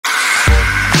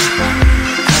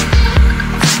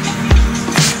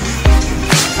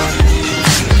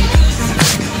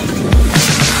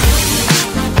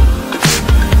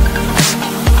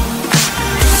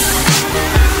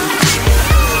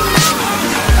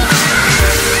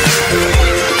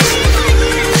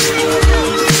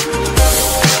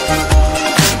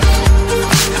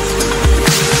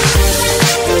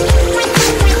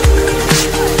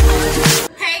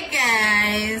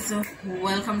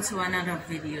another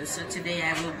video. So today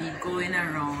I will be going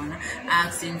around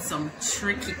asking some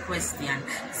tricky questions,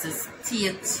 so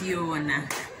stay tuned.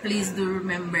 Please do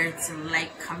remember to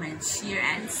like, comment, share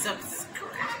and subscribe.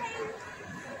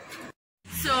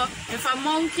 So if a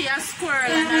monkey, a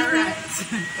squirrel and a rat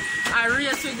a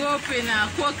race to go up in a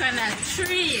coconut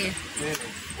tree,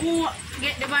 who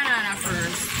get the banana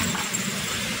first?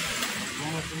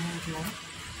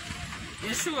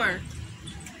 You sure?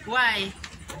 Why?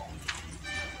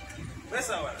 A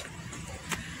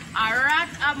rat,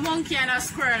 a monkey and a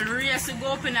squirrel race to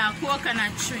go up in a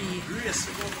coconut tree. Race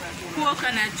to go up in a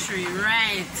coconut tree,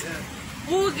 right. Yeah.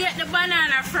 Who get the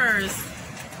banana first?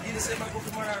 You say I go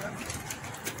for banana.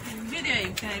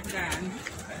 Video type down.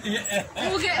 Yeah.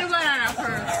 Who get the banana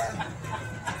first?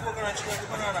 Coconut tree get the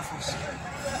banana first.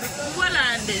 Hold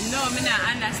on then. No, I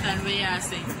don't understand what you are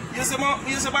saying. You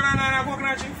say banana and a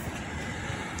coconut tree?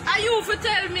 Are you for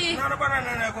tell me? No, the banana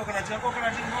and a coconut tree. A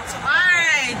coconut tree not some.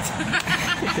 Alright.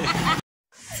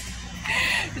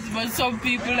 But some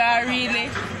people are really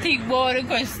think about the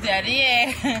question,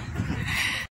 yeah.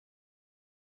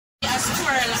 A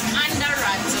squirrel and a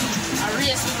rat a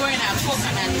race to go in a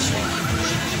coconut tree.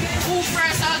 Who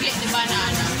first will get the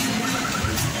banana?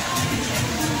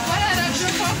 Banana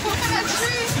tree for coconut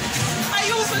tree? Are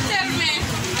you for tell me?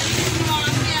 You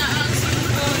want me to answer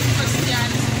the question?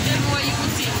 Tell me what you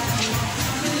would think.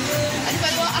 And if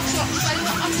I do actual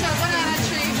banana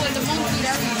tree, well the monkey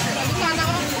that reach it. Because I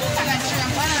want coconut tree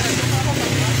and banana tree for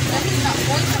coconut. That is not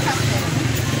one to happen.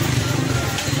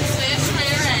 So you're sure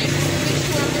you're right? Make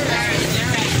sure you're right.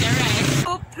 You're right.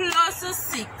 2 plus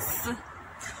 6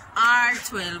 are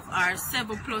 12, or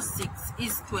 7 plus 6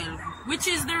 is 12. Which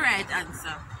is the right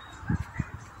answer?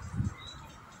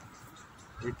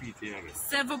 Repeat it again.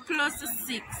 7 plus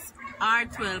 6 are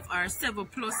 12, or 7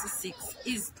 plus 6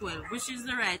 is 12. Which is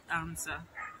the right answer?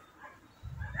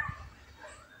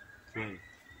 12.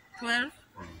 12?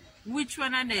 Which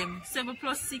one of them? 7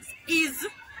 plus 6 is,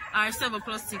 or 7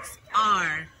 plus 6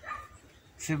 are?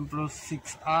 7 plus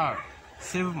 6 are.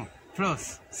 7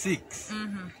 plus 6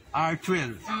 are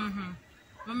 12.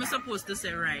 What am I supposed to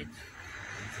say right?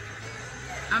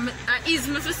 Is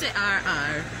me to say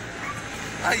R?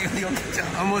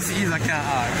 Almost is I can't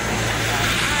R.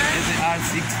 Is it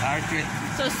R6, R12?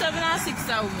 So 7 and 6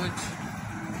 are how much?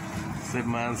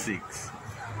 7 and 6.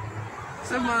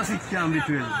 7 and 6 can be 12.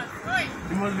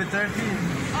 It must be 13.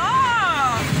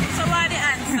 Oh! So what the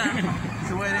answer?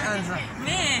 So what is the answer?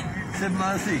 Me? 7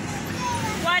 and 6.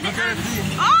 What the answer?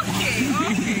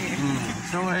 Okay.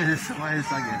 So what is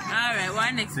again? Alright,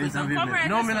 what next question? Come right.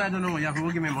 No, I don't know. You have to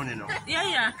give me money now.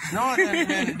 Yeah. No,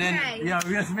 then yeah,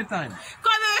 waste my time.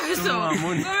 Come here, so.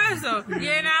 Money. Come here, so.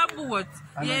 You're in a boat.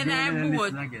 You're in a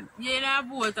boat. Again. You're in a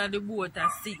boat and the boat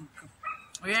has sink.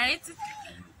 Right?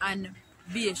 And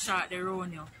be a shark they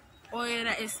run you. Or you're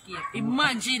gonna escape.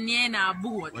 Imagine you're in a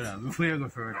boat. Well, before you go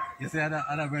further, you say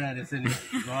other brother they send you.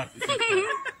 Go out.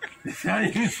 You say I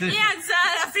even send you. Yes,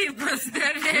 other people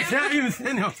send you. You say I even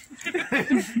send you.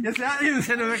 You say I even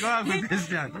send you. Go out for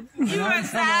question. You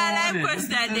answer all the question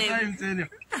them. I even send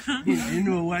you. You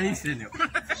know why he send you.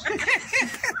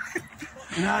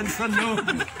 You answer no.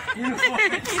 You know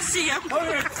why. See him.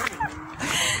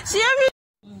 See him.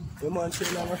 The man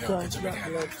saying I'm a chance to back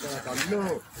the left. No,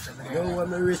 when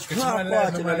we reach half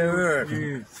part in the world.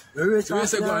 We reach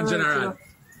half in general.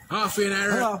 Half in a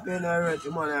Half in a red.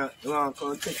 The man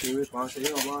come take the whip and say,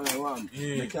 yo, man, I want.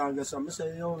 You can't get some. I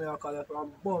say, yo, me I call it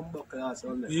from bomb buckle or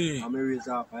something. And me raise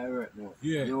half a red now.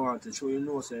 You want to show you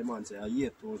know, say, man, say, I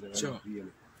 8,000. Sure.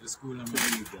 The school and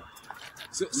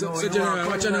So, general,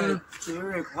 what you know? So you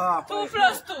reach half. 2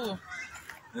 plus 2.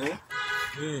 Eh?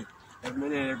 Yeah. If me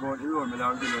near go the road, me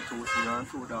don't give you 2 sing and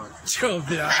 2 down. Chub,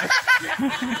 yeah.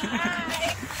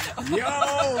 Yo!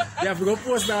 You have to go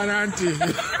post that one, auntie. You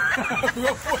have to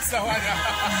go post that one.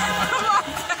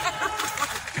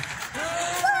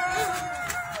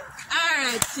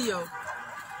 Alright, see you.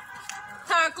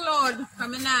 Talk loud.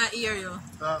 Come in now, hear you.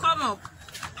 Come up.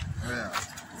 Yeah.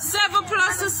 7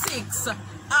 plus 6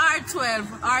 are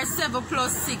 12, or 7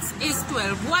 plus 6 is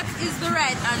 12. What is the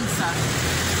right answer?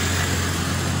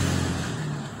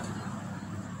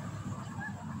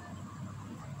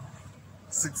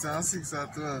 6 and 6 are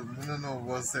 12. I don't know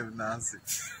about 7 and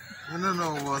 6. I don't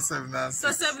know about 7 and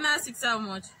 6. So 7 and 6 how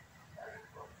much?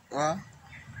 What?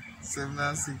 7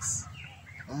 and 6.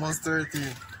 Almost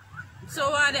 13. So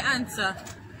what the answer?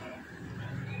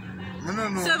 I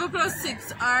don't know. 7 plus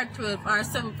 6 are 12, or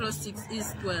 7 plus 6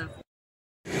 is 12.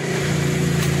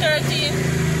 13?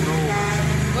 No.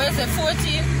 What is it,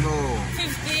 14? No.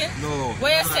 15? No.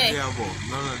 What you say?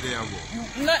 None of the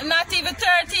above. Not even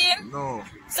 13? No.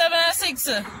 7 and 6?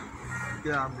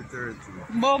 can't be 30.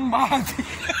 Bombarded.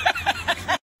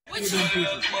 Which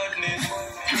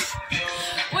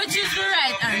is the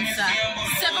right answer?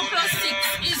 7 plus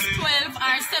 6 is 12,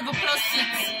 or 7 plus 6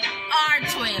 are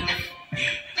 12.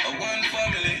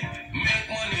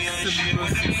 7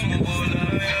 plus 6.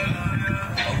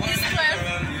 It's 12.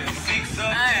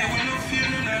 Alright.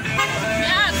 May I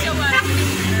ask you one?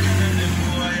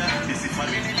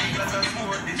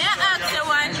 May I ask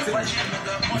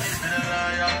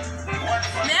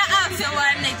you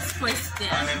one next question?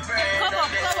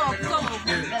 Come up.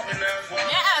 May I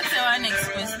ask you one next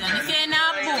question? If you're in a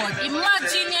boat,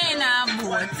 imagine you're in a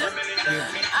boat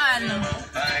and the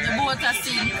boat is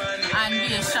sink and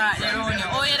be a shark around you.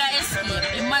 Or you're escape.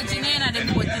 Imagine you're in the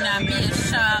boat and be a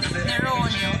shark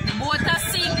around you. The boat is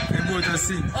sink. The boat is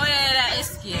sink. Or you're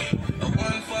escape.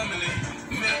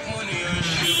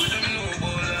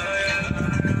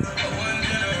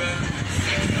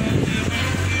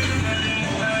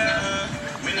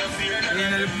 In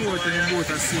the boat and the boat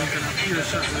is sink and a few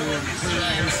shot around.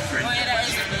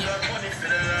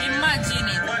 Imagine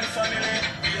it.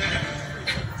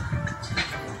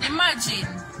 Imagine.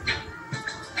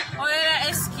 Or you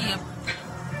escape.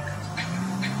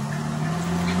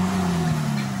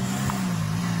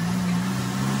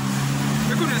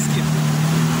 You couldn't escape.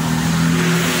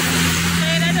 So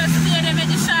you just stay there with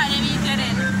the shot and eat it.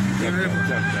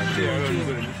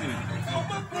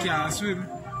 Can't swim.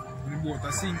 The boat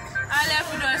is sink. All you have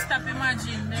to do is stop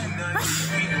imagining them.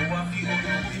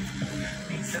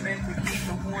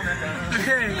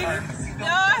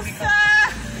 No, sir.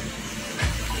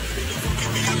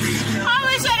 How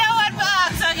much I don't want to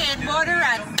ask again about the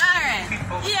rat? Alright.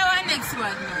 Here one next one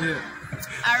now. Yeah.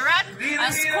 A rat,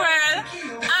 a squirrel,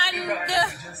 and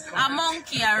a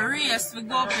monkey are race to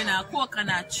go up in a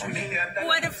coconut tree. Who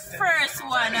are the first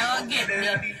one that will get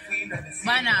the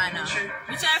banana?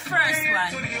 Which are the first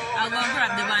one? I'll go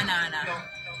grab the banana.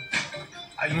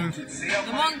 Monkey.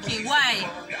 The monkey, why?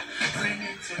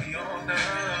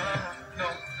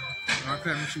 I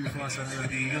can't shoot faster than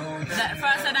the That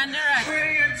faster than the rat?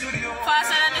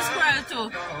 Faster than the squirrel too?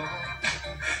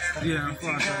 yeah,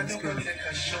 faster than the squirrel.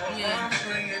 Yeah.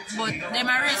 But them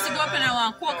are race to go up in a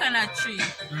one coconut tree.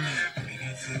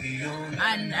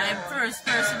 And I'm first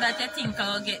person that I think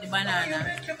I'll get the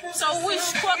banana. So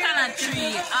which coconut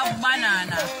tree have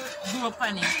banana grew up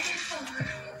on it?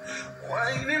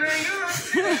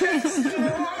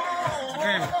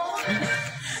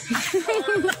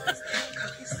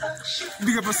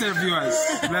 Big up yourself, viewers.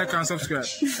 Like and subscribe.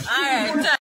 Alright.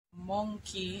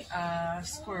 Monkey, a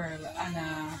squirrel, and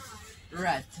a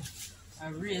rat.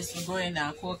 A race to go in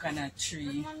a coconut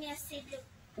tree.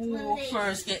 Who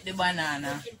first get the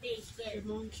banana? The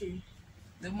monkey.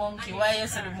 The monkey. Why you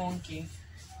say the monkey?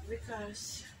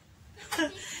 Because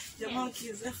the monkey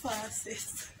is the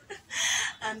fastest.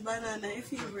 And banana is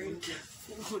favorite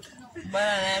food.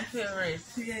 Banana favorite.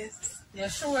 Yes. You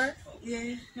sure?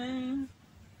 Yeah.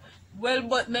 Well,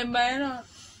 but remember, you know,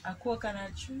 a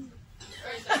coconut tree.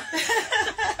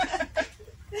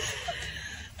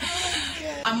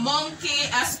 A monkey,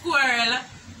 a squirrel,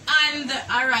 and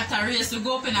a rat are race to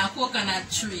go up in a coconut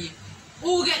tree.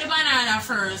 Who get the banana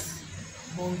first?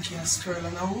 Monkey, a squirrel,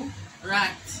 and a who?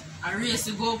 Rat. A race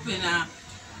to go up in a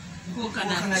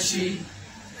coconut tree.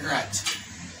 Rat.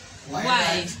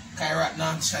 Why? Because rat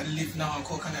naturally live now on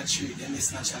coconut tree, then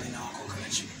it's naturally now on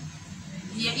coconut tree.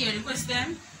 You hear the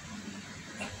question?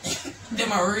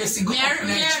 Them are racing go up in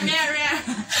the tree.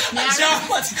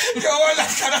 What? You all that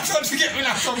kind of thought to get me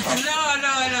now sometime. No.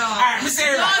 Alright, me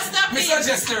say rat. Stop Me it.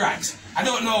 suggest the rat. I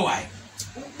don't know why.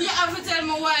 You have to tell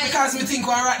me why. Because me think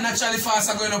one rat naturally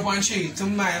faster going up on tree, to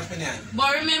my opinion.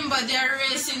 But remember, they're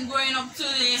racing going up to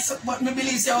the... So, but me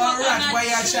believe say one rat, why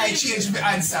you try change the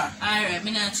answer? Alright,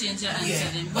 me not change your answer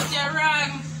then. But you're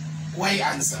wrong. Why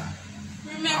answer?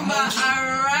 Remember,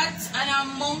 a rat and a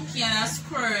monkey and a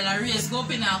squirrel are race go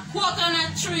up in a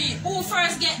coconut tree. Who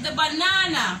first get the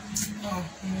banana? Oh,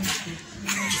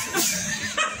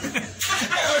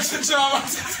 what's the trouble?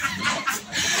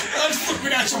 Don't put me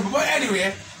that trouble. But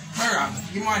anyway, Mara,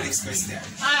 give me my next question.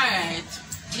 Alright.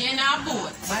 You're in a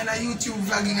boat. Mine are YouTube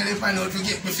vlogging and they find out to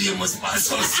get me famous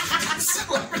sponsors.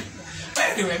 But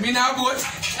anyway, me in a boat.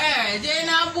 Alright, you're in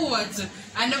a boat.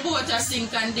 And the boat is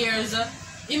sink and there's a...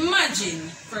 Imagine,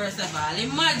 first of all,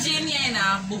 imagine you're in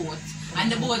a boat. And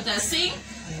the boat is sink.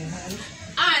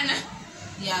 And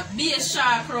yeah, be a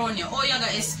shark around you. Oh, you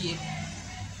gotta escape.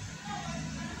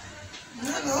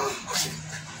 No.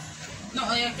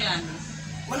 No, you can't do.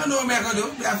 I don't know what I can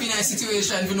do. But I've been in a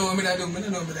situation to know what I do. I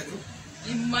don't know what I do.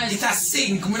 Imagine. It a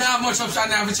sink. I don't have much option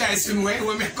now to try swim away.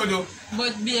 What me could do?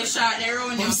 But be a shot there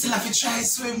around But you. still have to try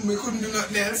swim. We couldn't do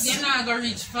nothing else. You're not going to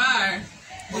reach far.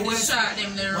 But you shot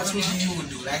them there What around would you. you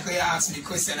do? Like when you ask me a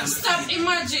question, I'm Stop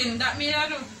imagine. That me I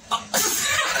do.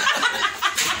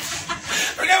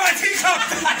 We never think of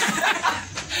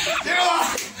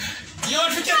that. You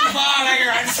don't forget the ball like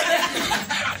your answer.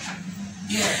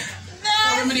 Yeah.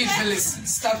 How many people listen?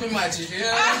 Stop imagine.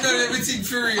 Yeah, I've done everything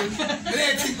for real. But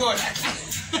I think about that.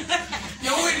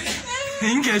 You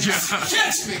win. Catch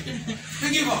me. We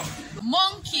give up.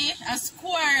 Monkey, a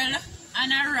squirrel,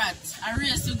 and a rat are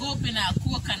race to go up in a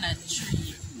coconut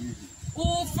tree.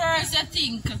 Who first you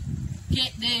think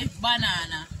get the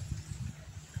banana?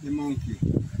 The monkey.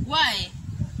 Why?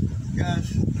 Because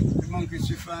the monkey is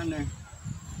funny.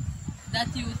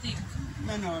 That you think?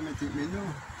 No, I think me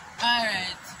know.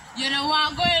 Alright. You don't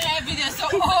want to go in that video, so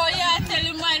yeah, tell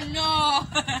him man no.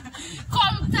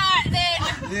 Come talk then.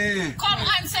 Yeah. Come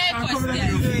answer a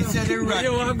question.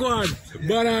 Yo, I go on.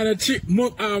 Banana chip,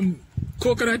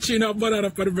 coconut tree, not banana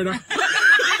for the brother.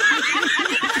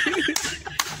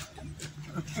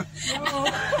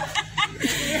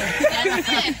 That's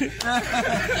it.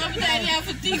 Sometimes you have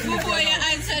to think before you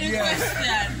answer the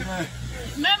question.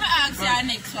 Remember ask your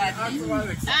next one.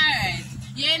 Alright.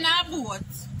 You're in a boat.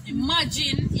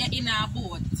 Imagine you're in a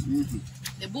boat.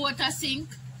 The boat a sink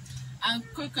and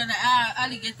crocodile,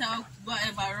 alligator,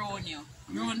 whatever around you.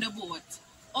 Around the boat.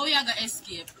 How you gonna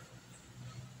escape?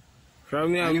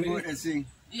 From me, the boat a sink.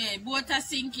 Yeah, boat a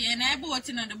sink. You're in a boat,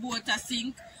 you know, the boat a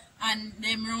sink and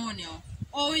them around you.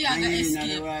 How you gonna escape? In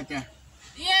the water.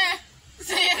 Yeah.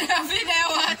 So you're gonna fit the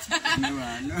water. No,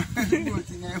 the boat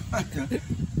in the water.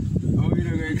 How you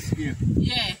gonna escape?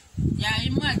 Yeah. Yeah,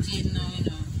 imagine now, you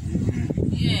know.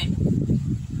 Yeah.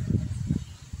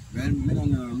 Well, I don't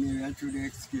know. Maybe I should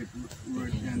escape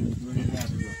road and go to that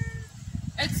door.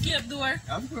 Escape door.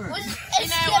 Of course. In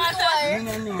the water. I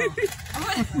don't know.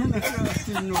 I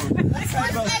still know.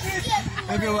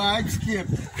 If you want to escape,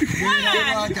 go in the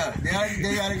water.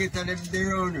 They gotta get to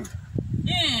their own.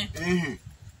 Yeah.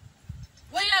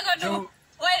 What you gonna do?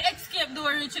 Why escape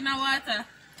door reach in the water?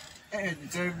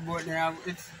 It's a boat now.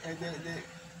 It's the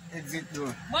exit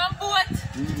door. One boat?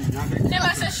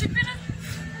 Never say ship in it?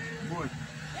 Boat.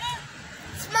 Yeah.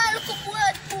 Small little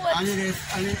boat. And it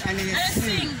And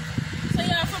sing. So you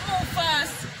have to move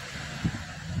fast.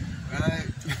 Right.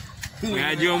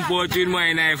 I jump out with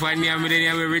my knife and I didn't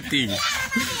have everything.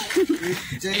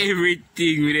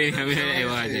 Everything we didn't have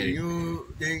everything.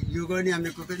 You go near me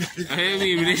cooking. I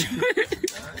mean,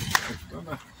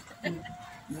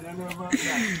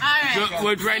 Alright.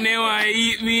 but right now I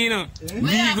eat me, you know. We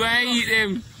go and eat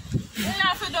them. You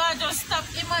have to do just stop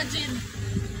imagine.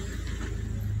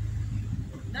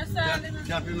 That's all.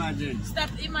 Stop imagine.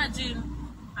 Stop imagine.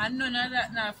 And none of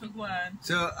that now for go on.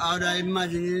 So how do I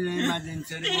imagine? You don't imagine?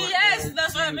 So Yes,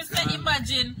 that's why I say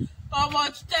imagine. How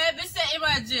much time I say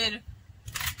imagine?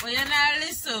 But you're not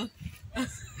listen.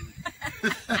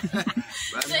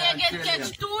 So you get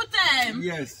catch 2 times.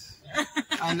 Yes.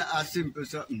 And a simple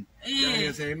something. Yeah.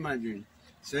 You say imagine.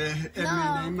 So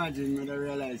every imagine when I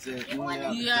realize Yeah.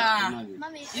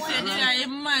 If you did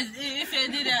imagine, if you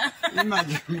did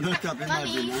imagine, not stop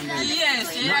imagine.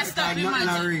 Yes, you don't stop Not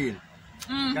imagine. real.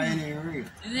 Kind of real.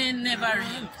 They never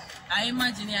real. I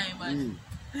imagine,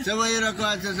 So when you go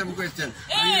answer some question,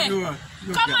 Hey, and you know,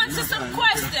 come answer some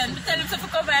question. Tell him to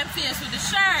cover your face with the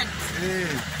shirt.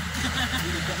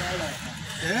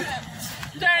 Yeah?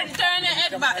 Turn your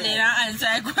head back there and answer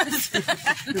a question.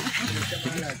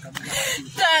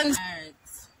 Thanks. Alright.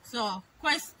 So,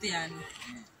 question.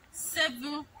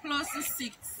 7 plus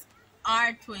 6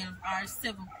 are 12 or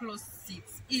 7 plus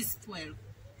 6 is 12.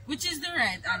 Which is the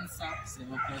right answer?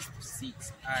 7 plus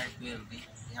 6 are 12.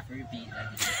 You have to repeat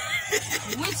that.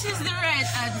 Which is the right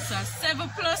answer? 7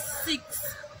 plus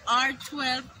 6 are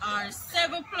 12 or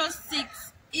 7 plus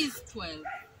 6 is 12.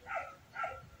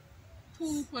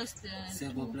 2 questions.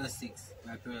 7 plus 6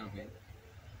 are 12.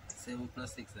 7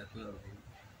 plus 6 are 12.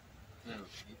 12.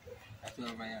 That's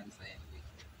 12 my answer anyway.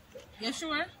 You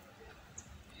sure?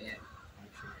 Yeah, I'm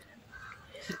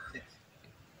sure.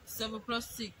 7 plus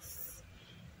 6.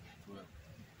 12.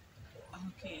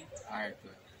 Okay.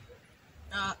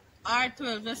 R12.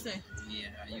 R12, let's say.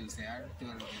 Yeah, you say R12. You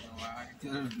know what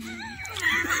R12 means?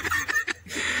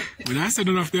 When I said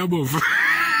none of the above.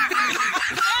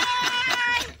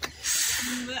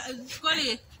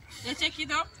 Scully, you check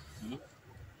it up?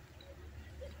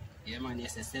 Yeah, man, you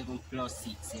say 7 plus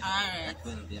 6. Yeah, Alright.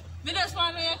 12, yeah. Me just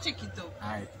want to check it up.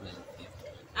 R12, yeah.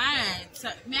 Alright, so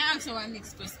may I ask you one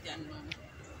next question now?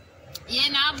 You're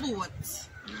in a boat.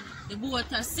 The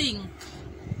boat a sink.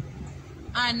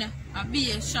 and a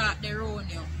be a shark they run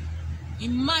you.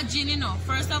 Imagine, you know,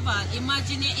 first of all,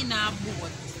 imagine you in a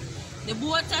boat. The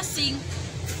boat a sink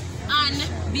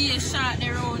and be a shark they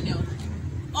run you.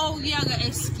 How you gonna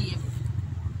escape?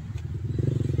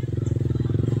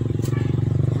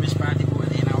 Which part the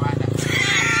boat in the water?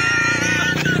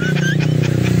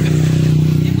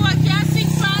 The boat can't sink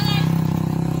finally.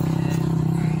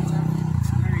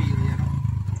 Not really, you know.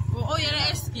 Oh, you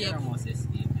gonna escape? You almost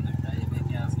escape, you know. Try to make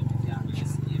yourself, you can't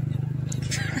escape, you know.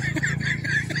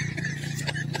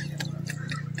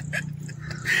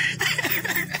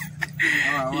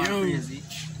 Oh, Yo. crazy.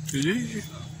 Yeah.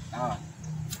 Oh.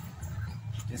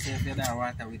 They say if you're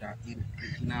water with a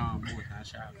in a boat and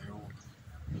shark road.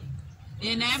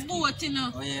 In a boat, you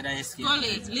know. Oh yeah, that escape.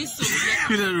 Gully, listen.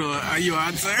 I don't know. Are you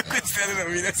answering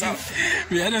question? Me, that's how.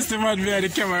 Me, I just demand me the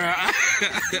camera.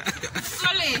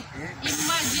 Gully,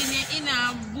 imagine you in a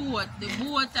boat. The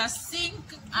boat a sink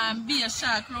and be a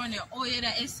shark around you. How you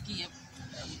gonna escape?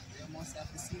 You must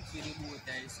have to sink with the boat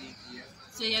or sink here.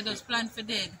 So you just plan for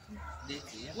dead. Dead,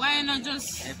 yeah. Why not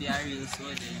just... If you're a real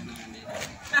soldier, you know,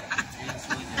 real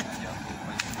soldier,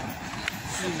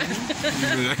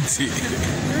 That's it.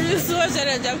 Real soldier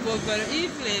that jump over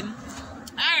Evelyn.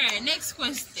 Alright, next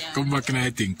question. Come back and I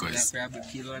think, you cause. probably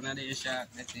kill one of the shark.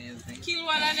 That's the thing. Kill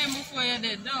one of them before you're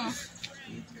dead, no?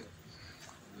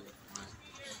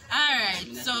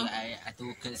 Alright, so... I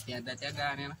took question that you're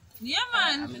gone, you know. Yeah,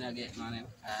 man. I'm gonna get money.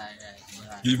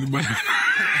 Alright. Give me money.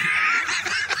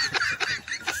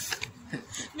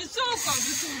 Me so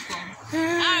come.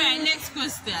 Alright, next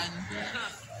question.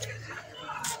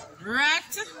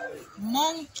 Rat,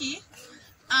 monkey,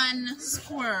 and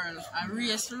squirrel a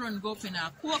race run go up in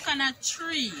a coconut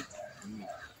tree.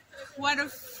 What the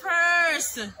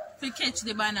first to catch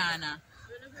the banana?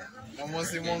 I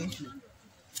must say monkey.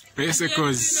 What you say,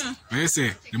 cuz? What you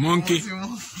say? The monkey?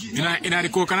 In the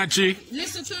coconut tree?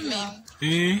 Listen to me.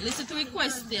 Eh? Listen to the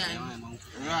question.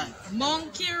 Right.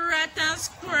 Monkey, rat, and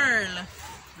squirrel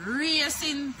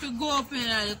racing to go up in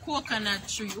the coconut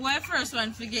tree. Why first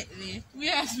one forget the?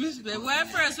 Yes, why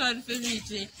first one for reach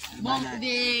the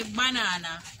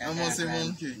banana? I must say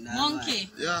monkey. Monkey.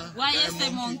 Yeah. Why you say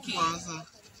monkey?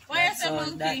 Why you say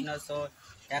monkey? That's not so.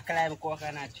 You climb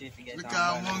coconut tree to get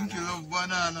Because monkey love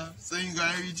banana, so you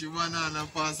can reach a banana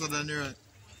faster than the rat.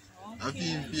 I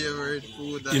feel favorite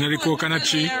food. In the coconut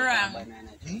tree?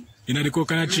 In the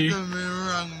coconut tree? If you tell me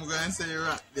wrong, I'm going to say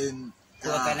rat, then...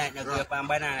 Coconut no go up on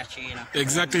banana tree, you know.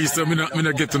 Exactly, so me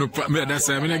not get to know. That's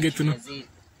why I not get to know.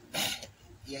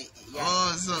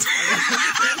 Oh, so...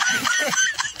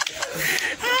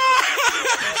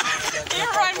 He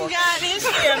run God, he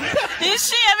shame. He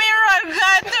shame, he run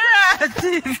God to rat.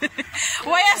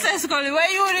 What you say, Scully? What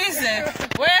you say?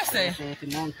 What you say? If the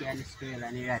monkey and the squirrel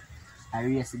and the rat, I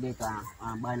race the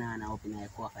banana up in a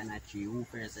coconut tree. Who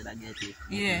first that get it?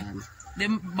 Yeah, the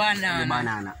banana. The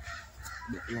banana.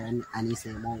 And he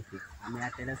say monkey. I mean, I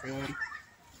tell you, say,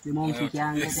 the monkey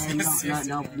can't get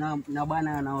no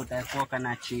banana out of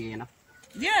coconut tree, you know.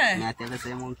 Yeah. I tell you,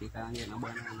 say monkey can't get no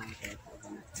banana out of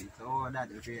coconut tree. So that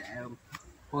is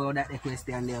that the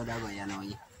question there that way, you know.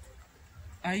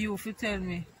 Are you if you tell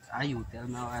me? Are you tell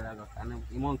me how I go? And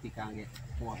the monkey can't get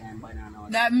banana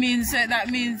out. That means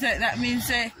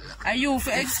are you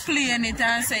for explain it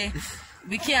and say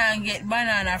we can't get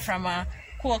banana from a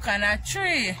coconut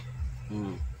tree.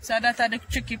 So that's the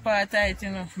tricky part, right,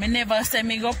 you know. Me never say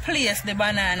me go place the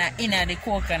banana in the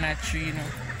coconut tree, you know.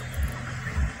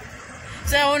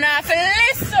 So you have to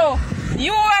listen.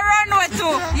 You will run with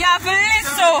too. You have to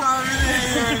listen.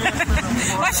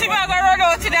 What she going to run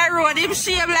out to the road? Him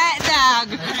shame like dog.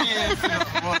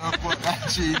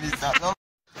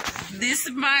 This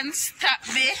man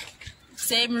stopped me.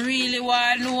 Say him really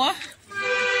want to know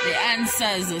the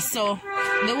answers. So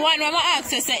the one I'm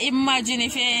ask you say, imagine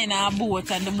if you're in a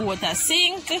boat and the boat a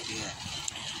sink.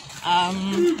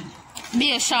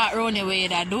 Be a short run away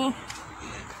that do.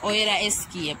 Or you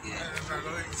escape.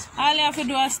 All you have to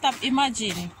do is stop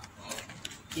imagining.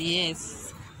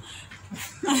 Yes.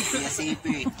 Yes, he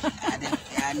pray.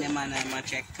 And the man I'm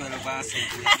check 12 hours.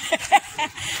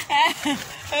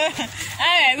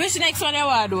 Alright, which next one you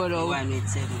want to do though? 1 with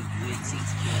 7 with 6.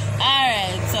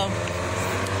 Alright, so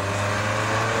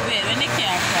wait, when the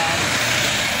car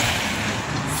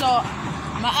So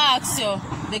I ask you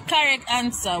the correct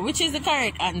answer. Which is the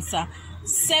correct answer?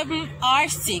 7 or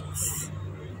 6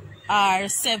 or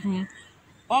 7.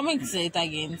 What am I say it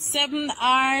again? 7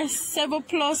 or 7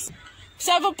 plus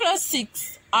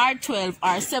 6 are 12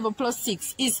 or 7 plus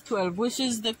 6 is 12. Which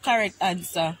is the correct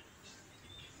answer?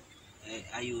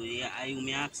 Are you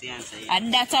me ask you answer?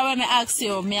 And that's why me ask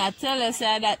you. Me I tell you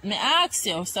say that me ask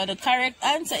you. So the correct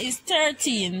answer is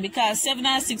 13 because 7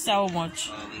 and 6 are how much?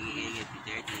 Oh, we can get to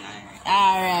 13.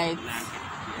 Alright.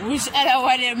 Which other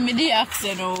one them me the ask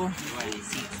you know? 6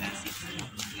 and 6.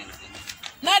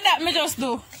 Not that me just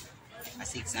do.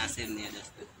 6 and 7 you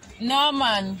just do. No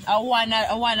man, I one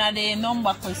of the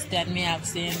number question me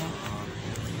ask you know.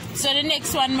 So the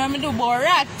next one me do about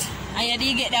rat. And you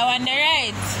did get that one the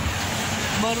right.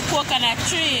 But the coconut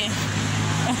tree.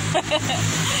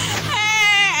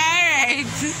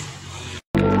 Alright.